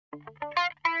In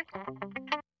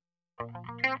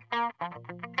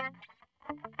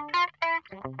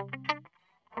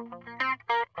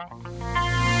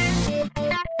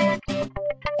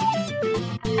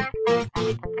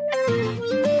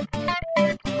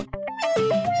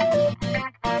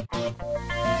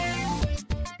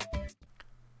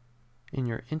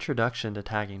your Introduction to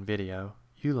Tagging video,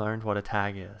 you learned what a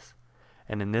tag is,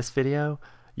 and in this video,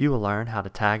 you will learn how to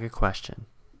tag a question.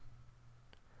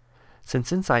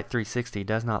 Since Insight 360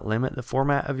 does not limit the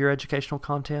format of your educational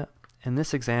content, in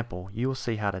this example you will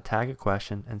see how to tag a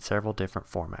question in several different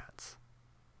formats.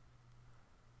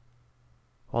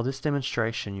 While this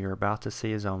demonstration you're about to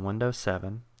see is on Windows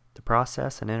 7, the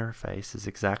process and interface is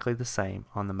exactly the same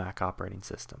on the Mac operating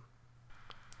system.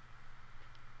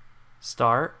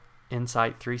 Start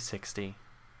Insight 360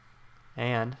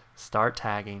 and start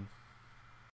tagging.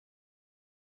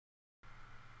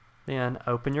 Then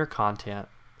open your content.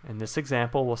 In this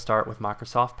example, we'll start with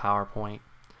Microsoft PowerPoint.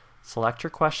 Select your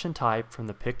question type from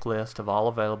the picked list of all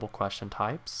available question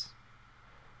types.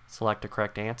 Select the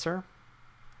correct answer.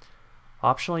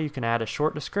 Optionally, you can add a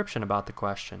short description about the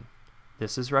question.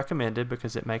 This is recommended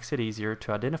because it makes it easier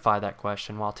to identify that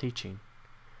question while teaching.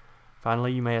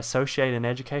 Finally, you may associate an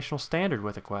educational standard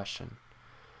with a question.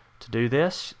 To do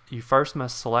this, you first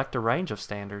must select a range of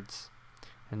standards.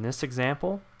 In this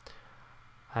example,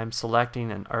 I am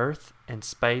selecting an Earth and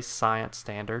Space Science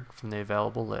standard from the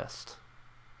available list.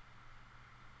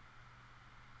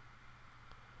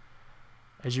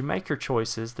 As you make your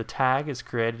choices, the tag is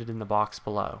created in the box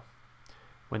below.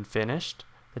 When finished,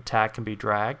 the tag can be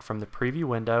dragged from the preview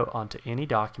window onto any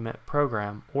document,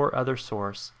 program, or other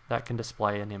source that can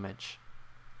display an image.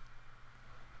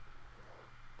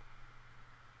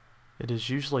 It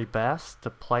is usually best to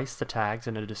place the tags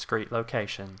in a discrete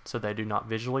location so they do not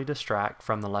visually distract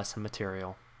from the lesson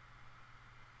material.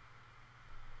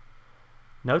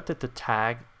 Note that the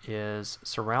tag is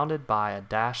surrounded by a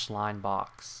dashed line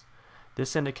box.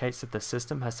 This indicates that the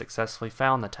system has successfully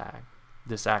found the tag.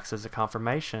 This acts as a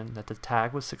confirmation that the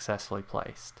tag was successfully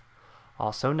placed.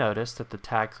 Also notice that the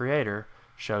tag creator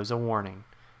shows a warning.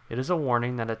 It is a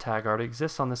warning that a tag already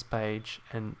exists on this page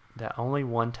and that only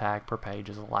one tag per page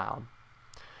is allowed.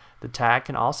 The tag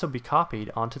can also be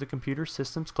copied onto the computer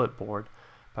system's clipboard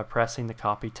by pressing the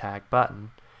Copy Tag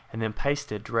button and then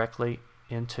pasted directly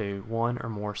into one or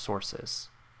more sources.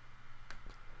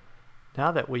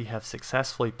 Now that we have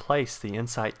successfully placed the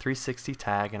Insight 360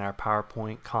 tag in our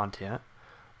PowerPoint content,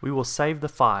 we will save the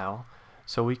file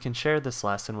so we can share this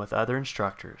lesson with other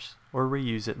instructors or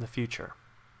reuse it in the future.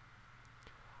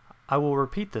 I will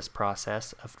repeat this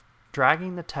process of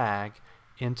dragging the tag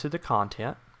into the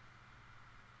content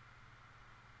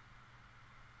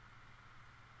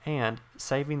and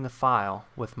saving the file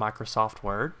with Microsoft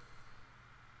Word,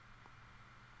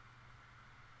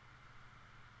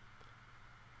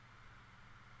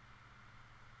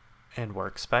 and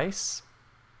Workspace.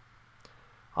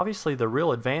 Obviously, the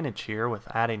real advantage here with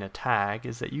adding a tag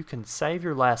is that you can save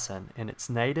your lesson in its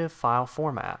native file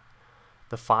format.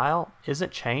 The file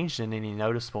isn't changed in any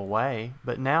noticeable way,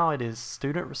 but now it is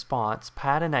student response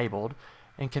pad enabled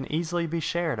and can easily be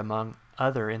shared among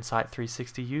other Insight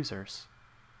 360 users.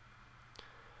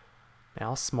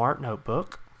 Now, Smart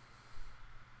Notebook.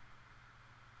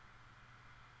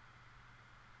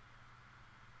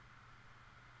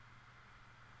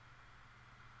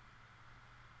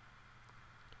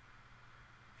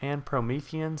 And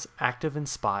Promethean's Active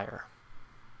Inspire.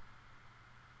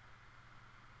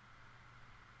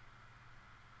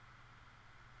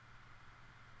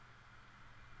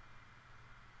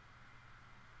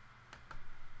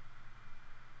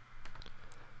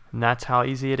 And that's how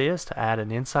easy it is to add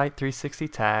an Insight 360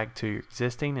 tag to your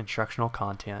existing instructional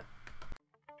content.